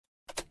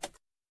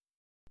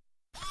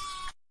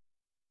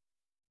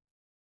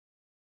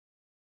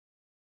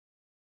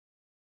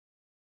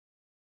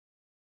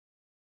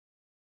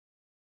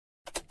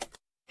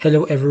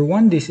Hello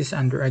everyone, this is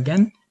Andrew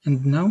again,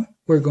 and now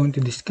we're going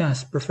to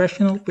discuss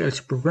Professional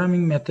PLC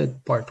Programming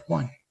Method Part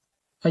 1.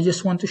 I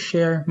just want to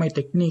share my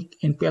technique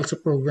in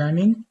PLC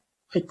Programming.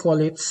 I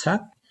call it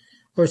SAT,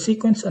 or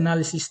Sequence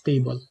Analysis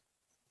Table.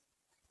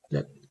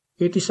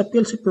 It is a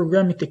PLC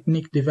programming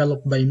technique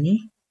developed by me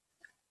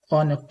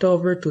on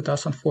October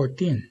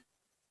 2014.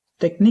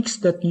 Techniques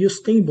that use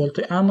table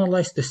to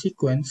analyze the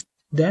sequence,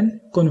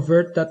 then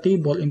convert the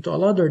table into a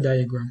ladder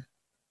diagram.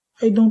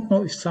 I don't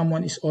know if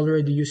someone is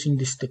already using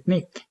this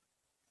technique,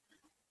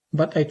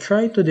 but I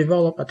tried to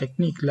develop a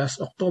technique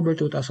last October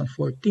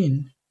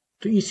 2014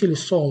 to easily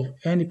solve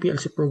any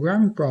PLC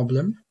programming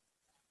problem,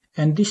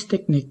 and this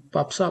technique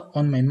pops up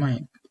on my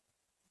mind.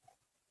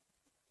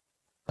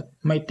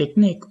 My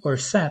technique, or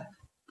SAT,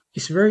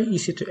 is very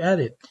easy to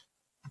edit,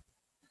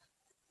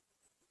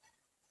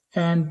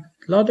 and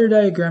ladder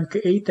diagram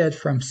created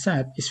from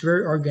SAT is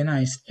very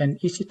organized and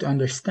easy to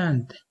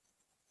understand.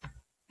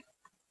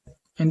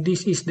 And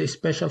this is the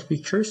special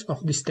features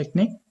of this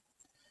technique.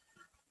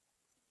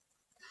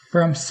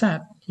 From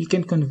SAT, you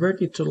can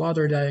convert it to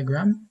ladder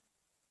diagram,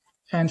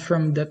 and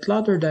from that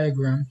ladder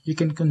diagram, you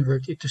can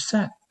convert it to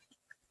SAT.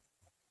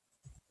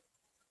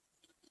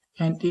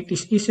 And it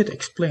is easy to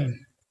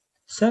explain.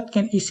 SAT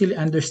can easily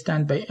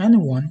understand by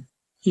anyone,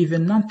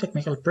 even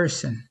non-technical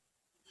person.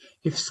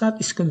 If SAT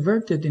is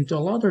converted into a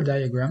ladder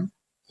diagram,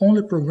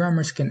 only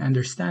programmers can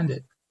understand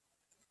it.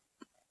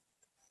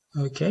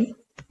 Okay.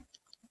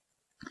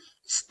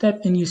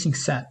 Step in using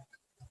SAT.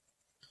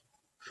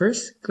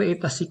 First,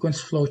 create a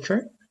sequence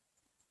flowchart.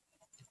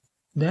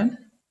 Then,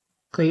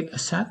 create a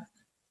SAT,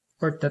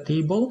 or the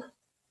table.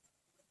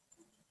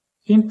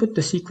 Input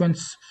the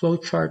sequence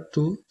flowchart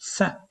to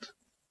SAT.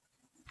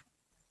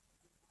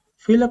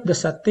 Fill up the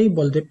SAT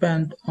table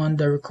depend on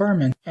the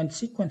requirement and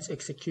sequence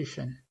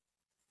execution.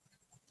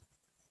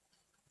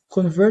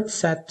 Convert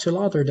SAT to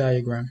ladder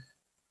diagram.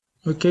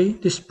 Okay,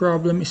 this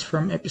problem is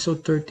from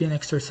episode 13,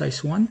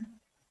 exercise 1.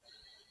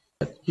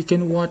 You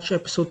can watch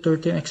episode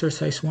 13,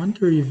 exercise 1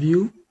 to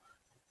review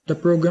the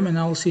program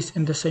analysis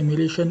and the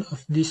simulation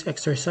of this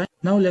exercise.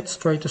 Now let's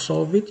try to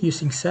solve it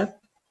using SAT.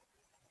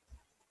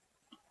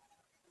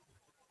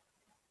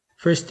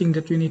 First thing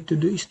that we need to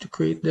do is to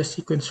create the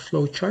sequence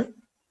flowchart.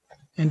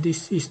 And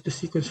this is the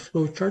sequence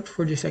flowchart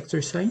for this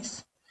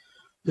exercise.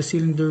 The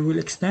cylinder will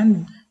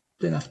extend,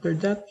 then after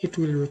that it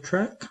will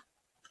retract,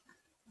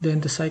 then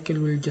the cycle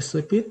will just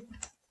repeat.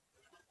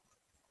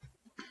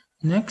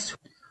 Next,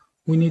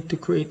 we need to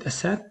create a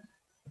SAT.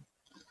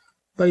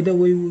 By the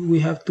way,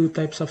 we have two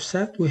types of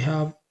SAT. We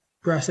have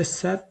process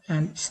SAT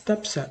and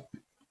step SAT.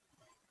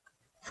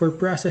 For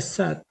process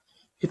SAT,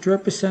 it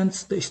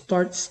represents the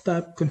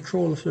start-stop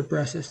control of the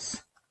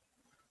process.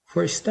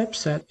 For step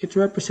SAT, it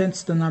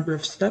represents the number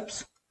of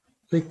steps,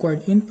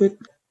 required input,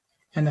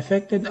 and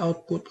affected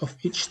output of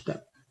each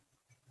step.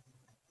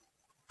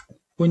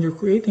 When you're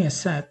creating a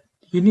SAT,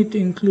 you need to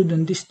include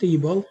on this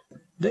table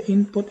the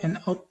input and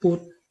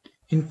output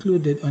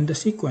included on the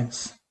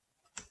sequence.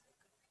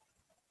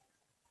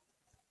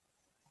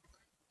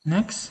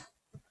 Next,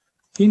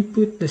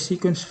 input the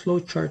sequence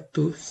flowchart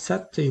to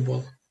SAT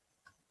table.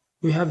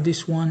 We have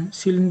this one,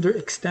 cylinder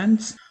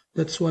extends.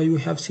 That's why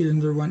we have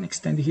cylinder 1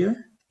 extend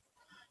here.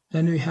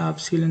 Then we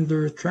have cylinder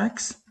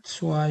retracts.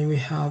 That's why we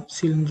have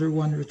cylinder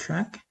 1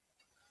 retract.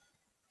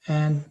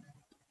 And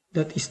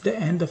that is the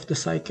end of the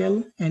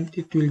cycle, and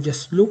it will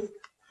just loop.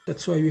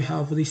 That's why we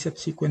have reset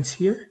sequence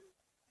here.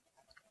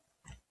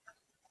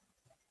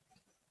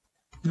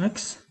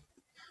 Next,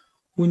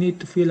 we need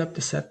to fill up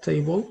the SAT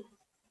table.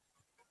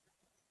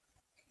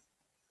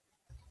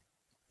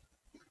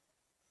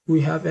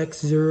 We have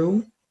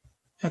x0,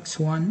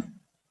 x1,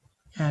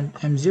 and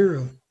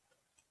m0.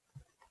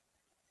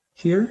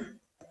 Here,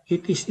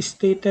 it is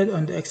stated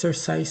on the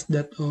exercise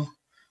that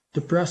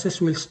the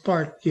process will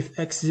start if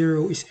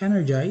x0 is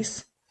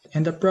energized,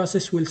 and the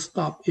process will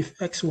stop if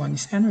x1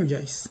 is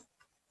energized.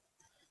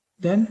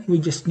 Then, we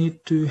just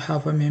need to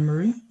have a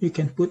memory. You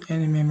can put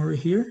any memory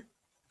here.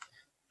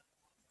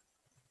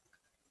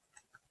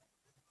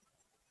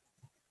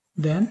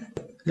 Then,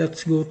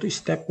 let's go to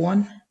step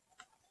 1.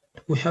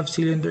 We have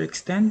cylinder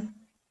extend.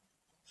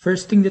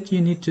 First thing that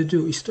you need to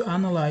do is to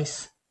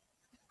analyze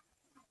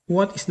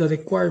what is the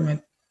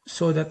requirement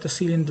so that the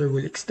cylinder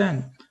will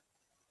extend.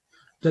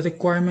 The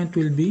requirement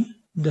will be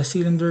the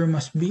cylinder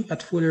must be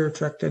at fully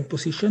retracted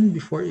position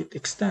before it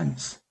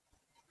extends.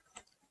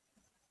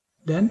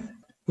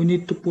 Then, we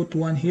need to put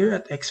one here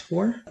at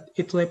x4.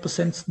 It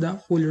represents the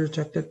fully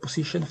retracted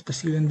position of the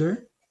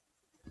cylinder.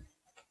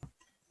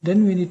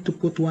 Then we need to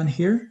put one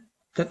here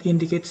that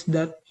indicates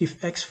that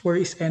if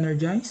x4 is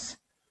energized,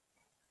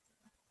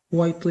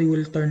 Y3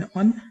 will turn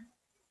on.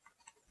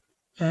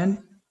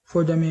 And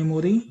for the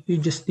memory, you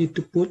just need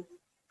to put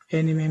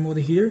any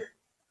memory here.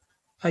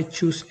 I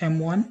choose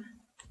M1.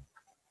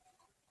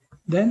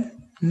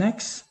 Then,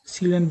 next,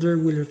 cylinder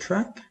will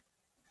retract.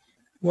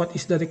 What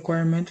is the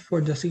requirement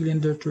for the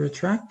cylinder to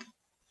retract?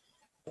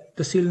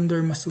 The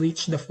cylinder must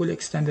reach the fully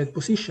extended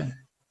position.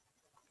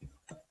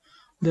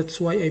 That's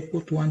why I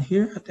put one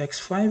here at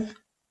x5.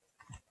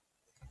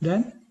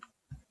 Then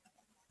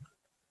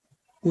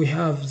we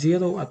have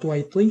 0 at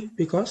Y3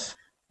 because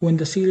when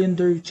the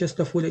cylinder reaches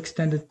the full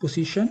extended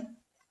position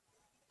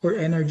or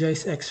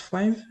energize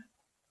X5,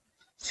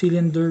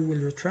 cylinder will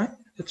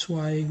retract. That's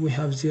why we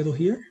have 0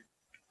 here.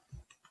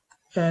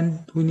 And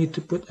we need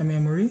to put a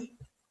memory.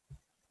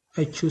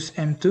 I choose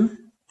M2.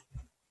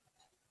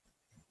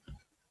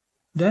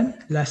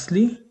 Then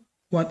lastly,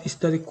 what is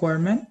the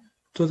requirement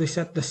to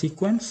reset the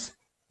sequence?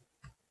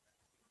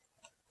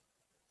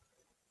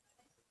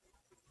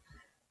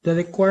 The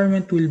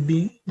requirement will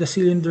be the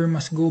cylinder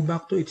must go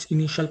back to its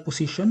initial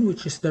position,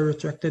 which is the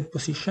retracted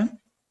position.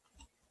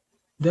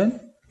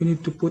 Then we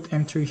need to put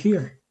M3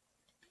 here.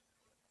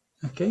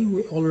 Okay,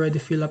 we already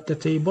fill up the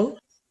table.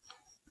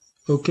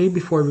 Okay,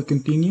 before we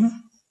continue,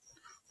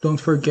 don't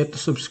forget to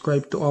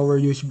subscribe to our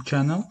YouTube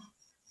channel.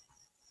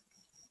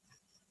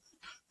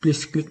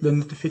 Please click the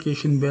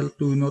notification bell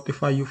to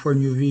notify you for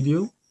new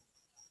video.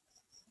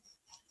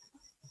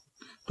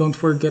 Don't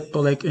forget to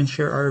like and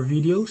share our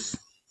videos.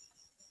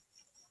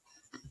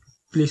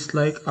 Please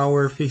like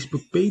our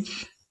Facebook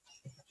page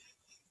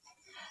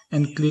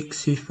and click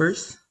see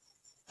first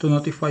to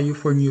notify you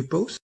for new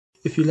posts.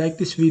 If you like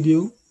this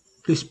video,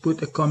 please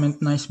put a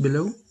comment nice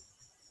below.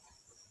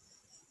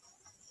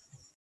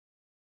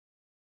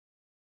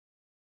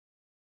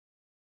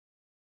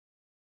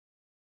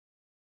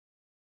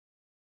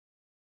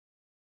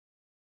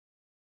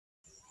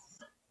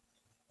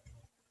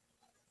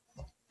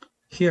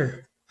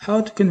 Here,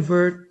 how to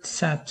convert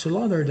SAT to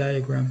ladder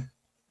diagram.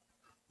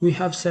 We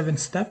have 7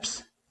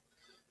 steps.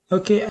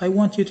 Okay, I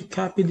want you to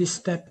copy this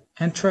step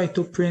and try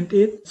to print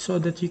it so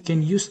that you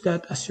can use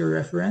that as your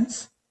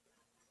reference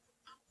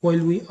while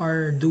we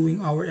are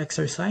doing our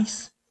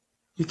exercise.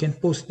 You can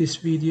post this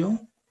video.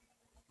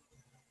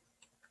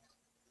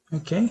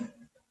 Okay.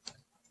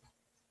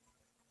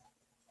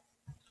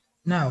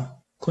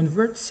 Now,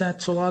 convert SAT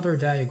to ladder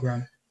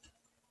diagram.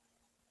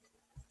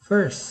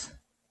 First,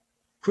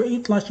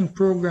 create latching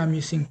program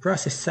using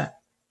process SAT.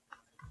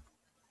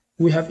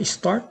 We have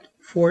start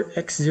for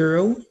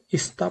X0,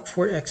 stop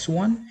for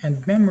X1,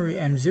 and memory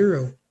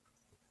M0.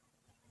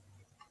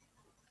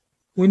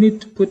 We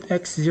need to put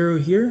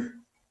X0 here,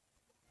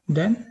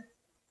 then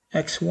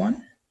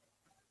X1,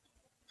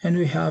 and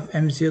we have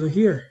M0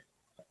 here.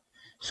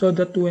 So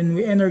that when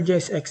we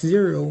energize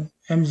X0,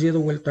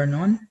 M0 will turn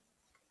on,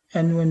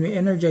 and when we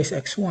energize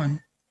X1,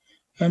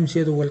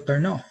 M0 will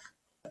turn off.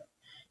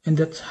 And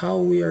that's how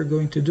we are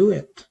going to do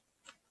it.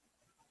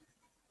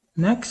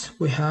 Next,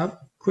 we have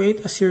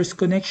create a series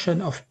connection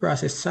of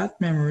process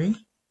SAT memory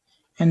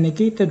and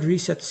negated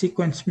reset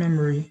sequence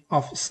memory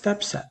of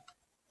step SAT.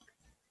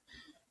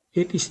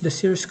 It is the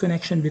series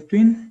connection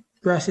between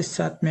process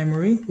SAT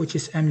memory, which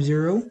is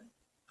M0,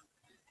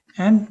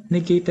 and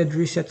negated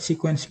reset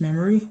sequence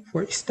memory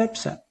for step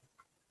SAT.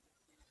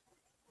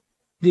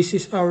 This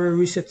is our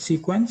reset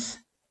sequence.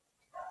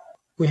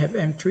 We have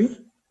M3.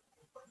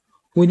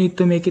 We need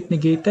to make it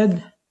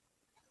negated.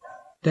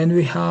 Then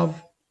we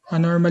have a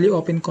normally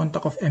open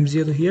contact of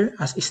M0 here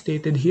as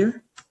stated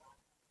here.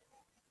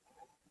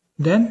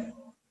 Then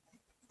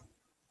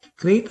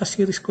create a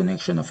series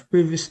connection of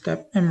previous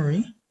step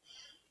memory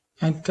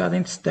and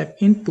current step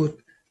input.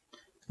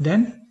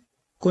 Then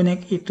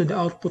connect it to the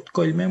output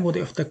coil memory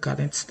of the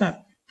current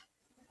step.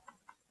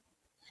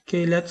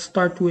 Okay, let's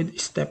start with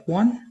step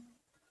 1.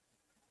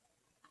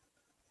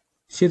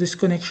 Series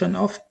connection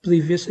of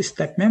previous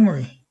step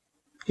memory.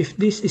 If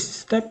this is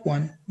step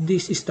 1,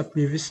 this is the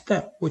previous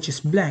step, which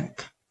is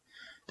blank.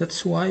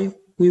 That's why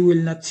we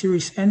will not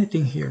series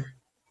anything here.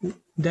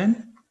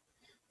 Then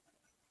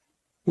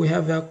we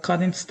have a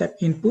current step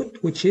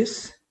input, which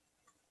is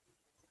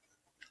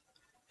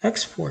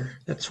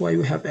X4. That's why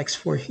we have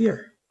X4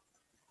 here.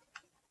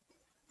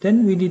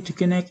 Then we need to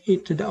connect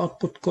it to the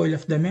output coil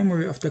of the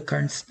memory of the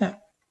current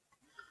step.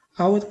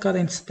 Our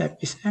current step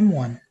is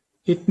M1.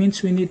 It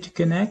means we need to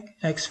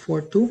connect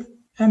X4 to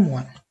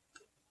M1.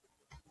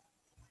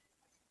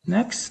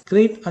 Next,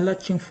 create a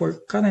latching for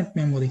current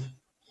memory.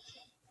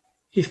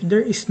 If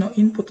there is no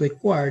input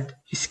required,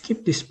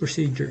 skip this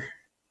procedure.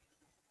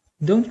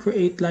 Don't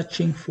create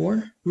latching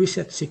for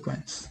reset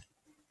sequence.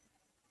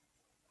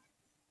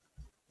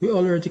 We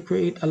already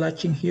create a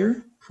latching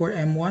here for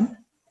M1.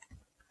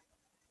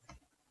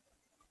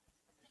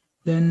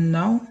 Then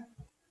now,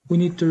 we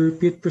need to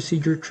repeat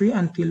procedure 3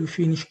 until we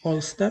finish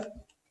all steps.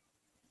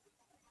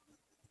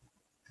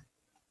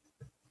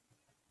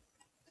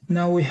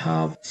 Now we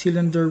have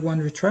cylinder 1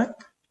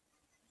 retract.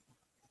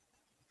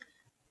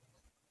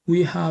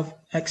 We have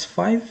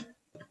X5.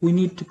 We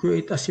need to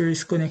create a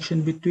series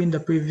connection between the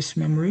previous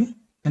memory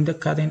and the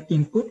current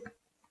input.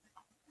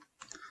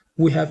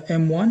 We have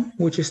M1,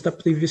 which is the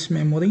previous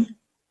memory,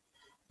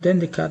 then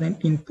the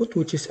current input,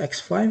 which is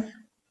X5,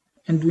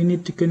 and we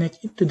need to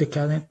connect it to the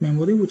current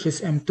memory, which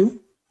is M2.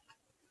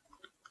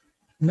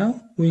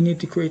 Now we need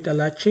to create a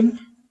latching.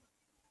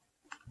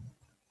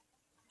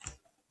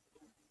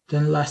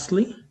 Then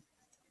lastly,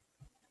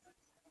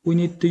 we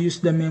need to use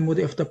the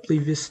memory of the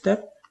previous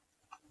step,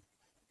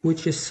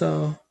 which is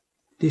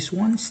this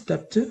one,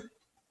 step 2.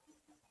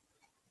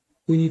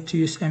 We need to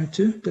use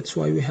M2, that's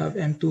why we have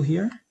M2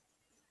 here.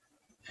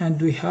 and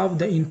we have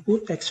the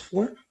input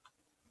x4.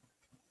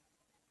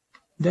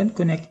 Then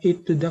connect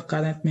it to the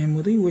current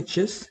memory, which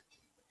is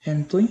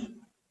M3.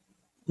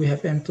 We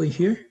have M3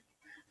 here,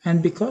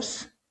 and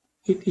because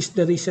it is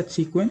the reset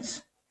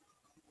sequence,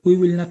 we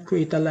will not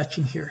create a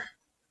latching here.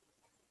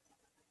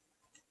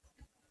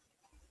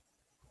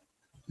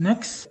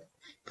 Next,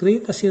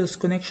 create a series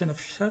connection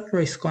of set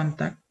raise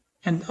contact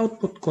and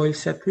output coil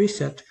set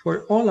reset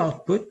for all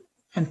output,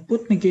 and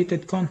put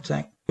negated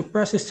contact to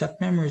process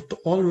set memory to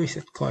all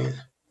reset coil.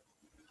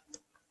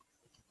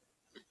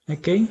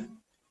 Okay,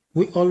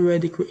 we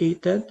already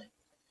created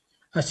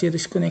a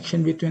series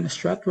connection between a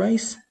strut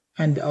rise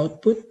and the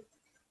output.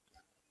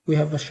 We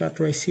have a strut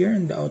rise here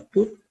in the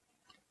output,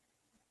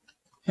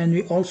 and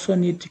we also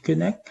need to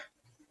connect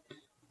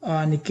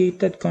a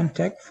negated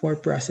contact for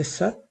process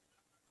set.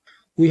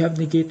 We have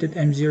negated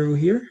M0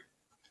 here.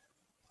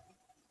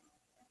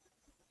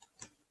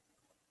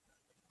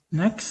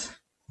 Next,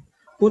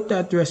 put the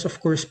address of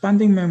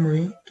corresponding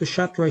memory to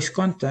strut rise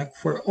contact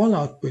for all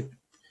output.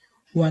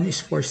 1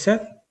 is for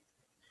set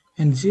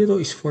and 0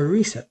 is for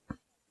reset.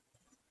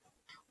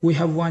 We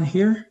have 1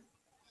 here.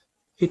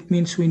 It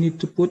means we need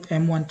to put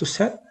M1 to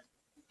set.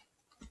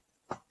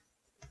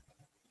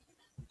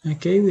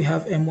 Okay, we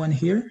have M1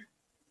 here.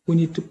 We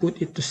need to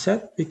put it to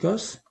set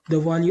because the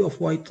value of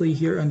Y3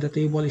 here on the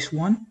table is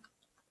 1.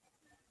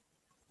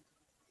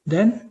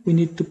 Then we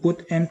need to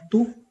put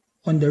M2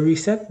 on the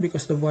reset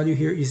because the value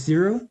here is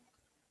 0.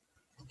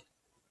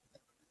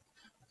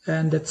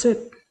 And that's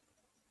it.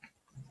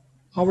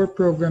 Our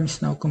program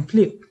is now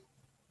complete.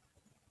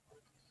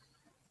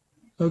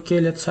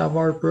 Okay, let's have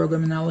our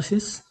program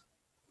analysis.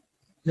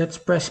 Let's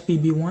press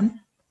PB1.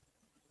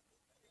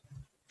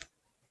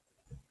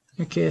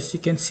 Okay, as you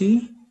can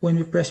see, when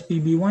we press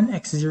PB1,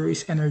 X0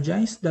 is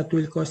energized. That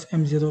will cause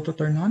M0 to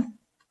turn on.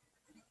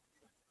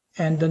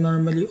 And the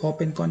normally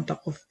open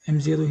contact of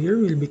M0 here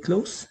will be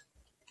closed.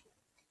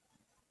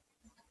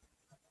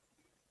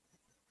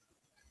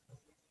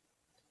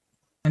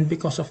 And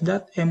because of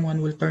that,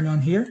 M1 will turn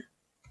on here.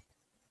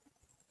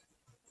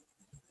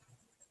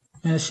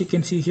 And as you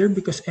can see here,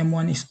 because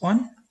M1 is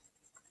on,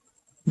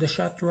 the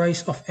shot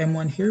rise of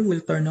M1 here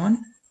will turn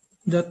on.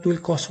 That will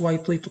cause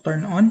Y3 to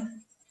turn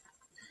on.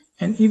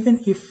 And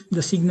even if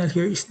the signal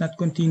here is not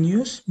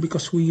continuous,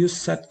 because we use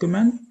set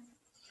command,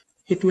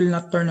 it will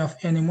not turn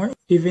off anymore,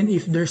 even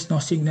if there's no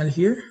signal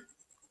here.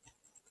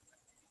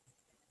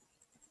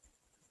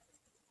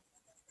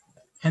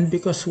 And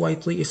because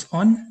Y3 is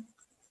on,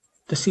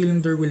 the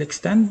cylinder will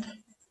extend.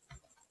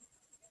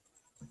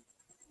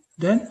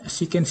 Then, as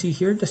you can see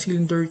here, the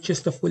cylinder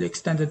reaches the fully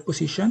extended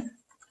position.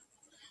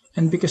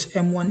 And because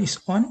M1 is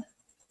on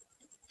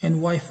and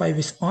Y5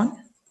 is on,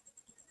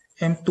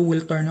 M2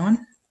 will turn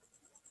on.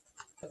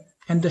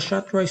 And the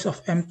shot rise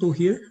of M2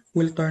 here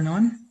will turn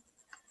on.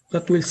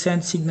 That will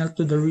send signal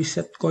to the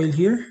reset coil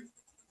here.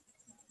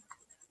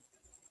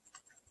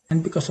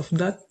 And because of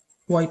that,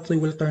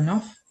 Y3 will turn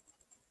off.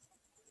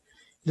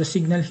 The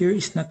signal here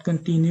is not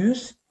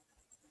continuous.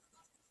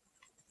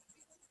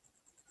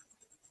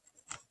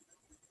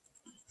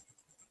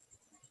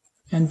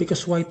 And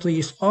because Y3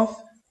 is off,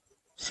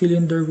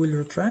 cylinder will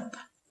retract.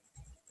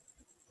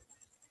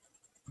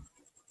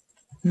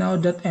 Now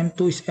that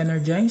M2 is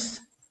energized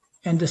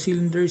and the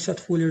cylinder is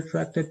at fully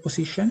retracted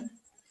position,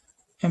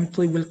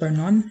 M3 will turn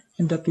on,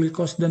 and that will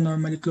cause the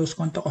normally closed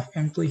contact of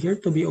M3 here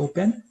to be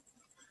open.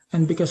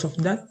 And because of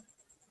that,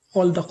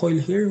 all the coil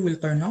here will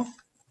turn off.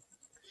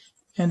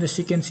 And as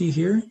you can see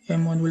here,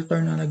 M1 will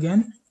turn on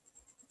again.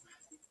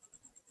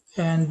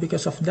 And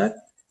because of that,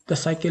 the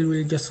cycle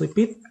will just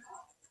repeat.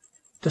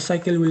 The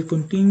cycle will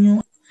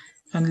continue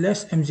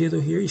unless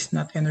M0 here is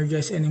not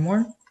energized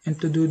anymore.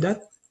 And to do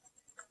that,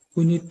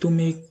 we need to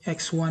make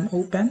X1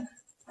 open.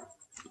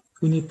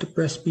 We need to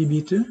press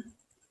PB2.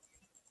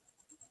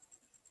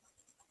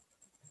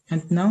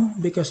 And now,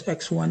 because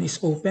X1 is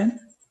open,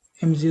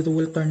 M0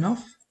 will turn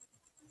off.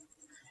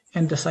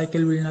 And the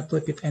cycle will not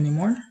repeat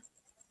anymore.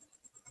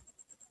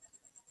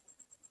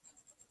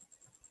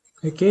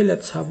 Okay,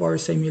 let's have our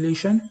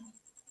simulation.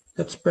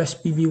 Let's press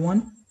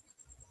PB1.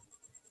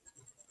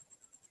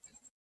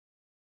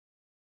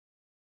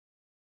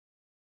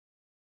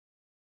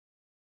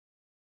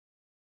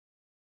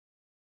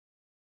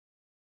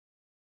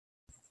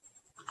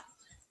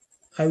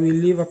 I will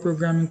leave a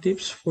programming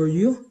tips for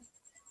you.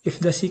 If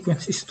the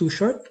sequence is too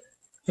short,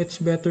 it's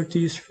better to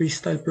use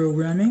freestyle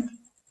programming.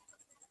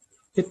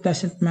 It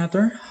doesn't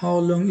matter how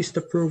long is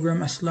the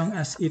program as long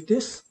as it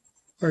is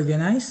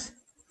organized,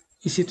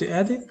 easy to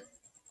edit,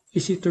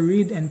 easy to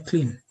read and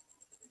clean.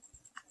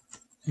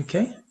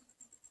 Okay,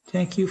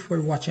 thank you for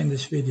watching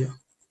this video.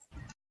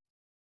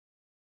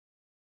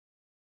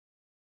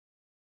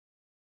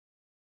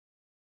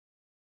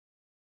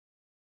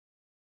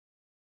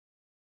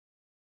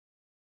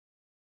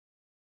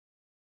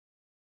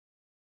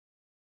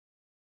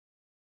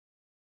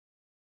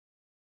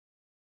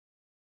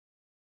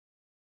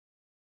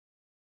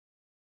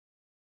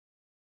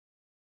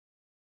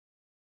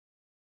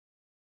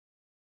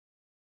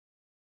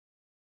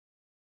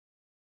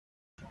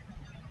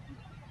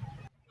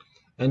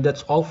 And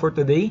that's all for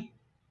today.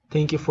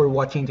 Thank you for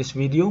watching this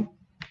video.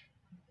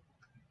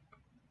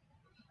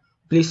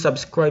 Please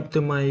subscribe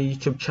to my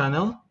YouTube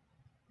channel.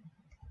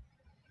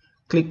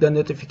 Click the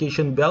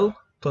notification bell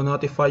to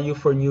notify you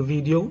for new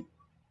video.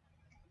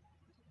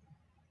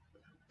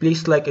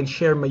 Please like and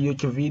share my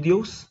YouTube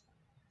videos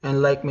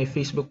and like my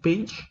Facebook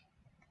page.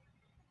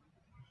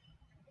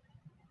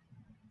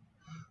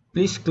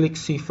 Please click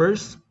see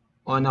first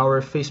on our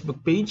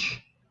Facebook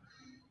page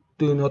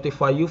to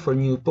notify you for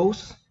new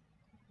posts.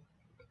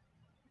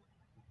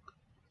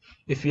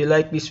 If you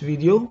like this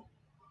video,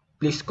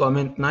 please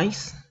comment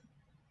nice.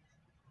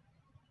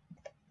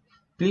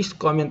 Please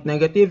comment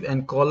negative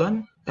and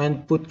colon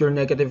and put your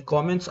negative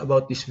comments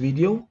about this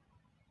video.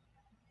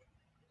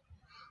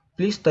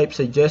 Please type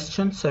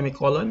suggestion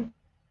semicolon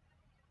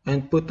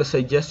and put the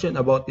suggestion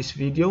about this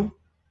video.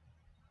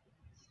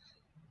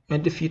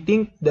 And if you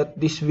think that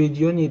this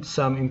video needs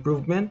some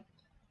improvement,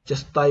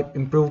 just type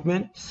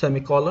improvement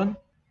semicolon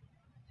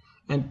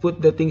and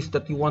put the things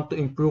that you want to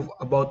improve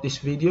about this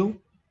video.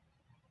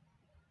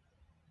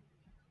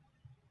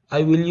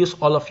 I will use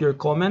all of your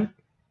comment,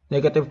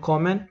 negative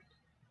comment,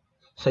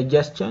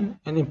 suggestion,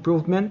 and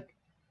improvement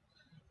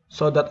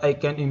so that I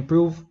can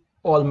improve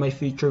all my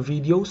future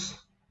videos.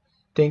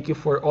 Thank you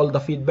for all the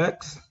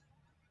feedbacks.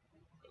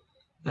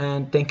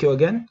 And thank you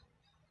again.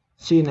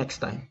 See you next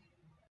time.